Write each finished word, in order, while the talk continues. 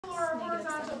or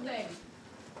horizontal thing?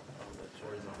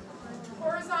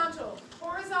 Horizontal.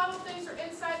 Horizontal things are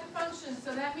inside the function,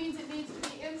 so that means it needs to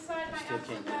be inside my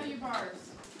absolute value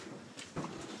bars.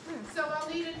 So I'll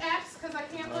need an X because I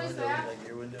can't lose that.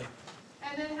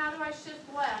 And then how do I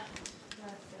shift left?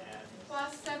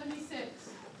 Plus 76.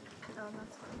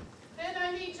 Then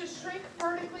I need to shrink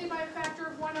vertically by a factor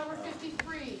of 1 over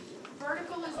 53.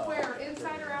 Vertical is where?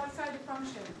 Inside or outside the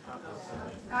function?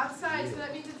 Outside. So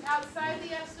that means it's outside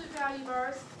the absolute value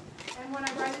bars. And when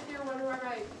I write it here, what do I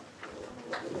write?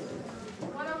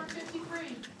 1 over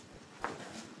 53.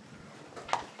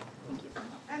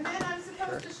 And then I'm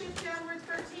supposed to shift downward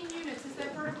 13 units. Is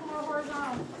that vertical or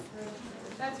horizontal?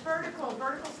 That's vertical.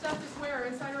 Vertical stuff is where?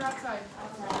 Inside or outside?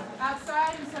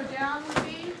 Outside. And so down would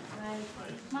be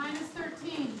minus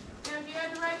 13. Now if you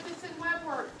had to write this in web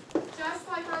work, just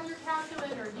like on your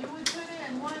calculator, you would put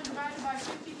in 1 divided by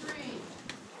 53.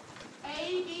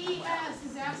 ABS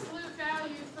is absolute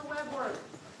value for web work.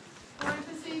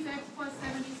 Parentheses, x plus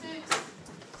 76.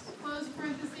 Close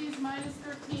parentheses, minus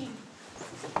 13.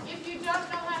 If you don't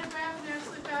know how to graph an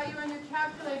absolute value on your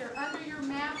calculator, under your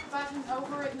math button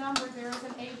over at number, there is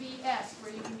an ABS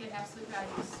where you can get absolute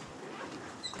values.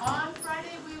 On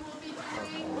Friday, we will be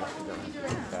doing, what will we be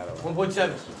doing?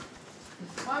 1.7.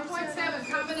 1.7,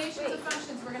 combinations of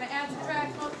functions. We're going to add,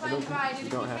 subtract, multiply, and divide. And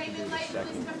if you came in late,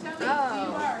 please come tell me who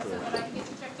you are so that I can get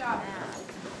you checked off.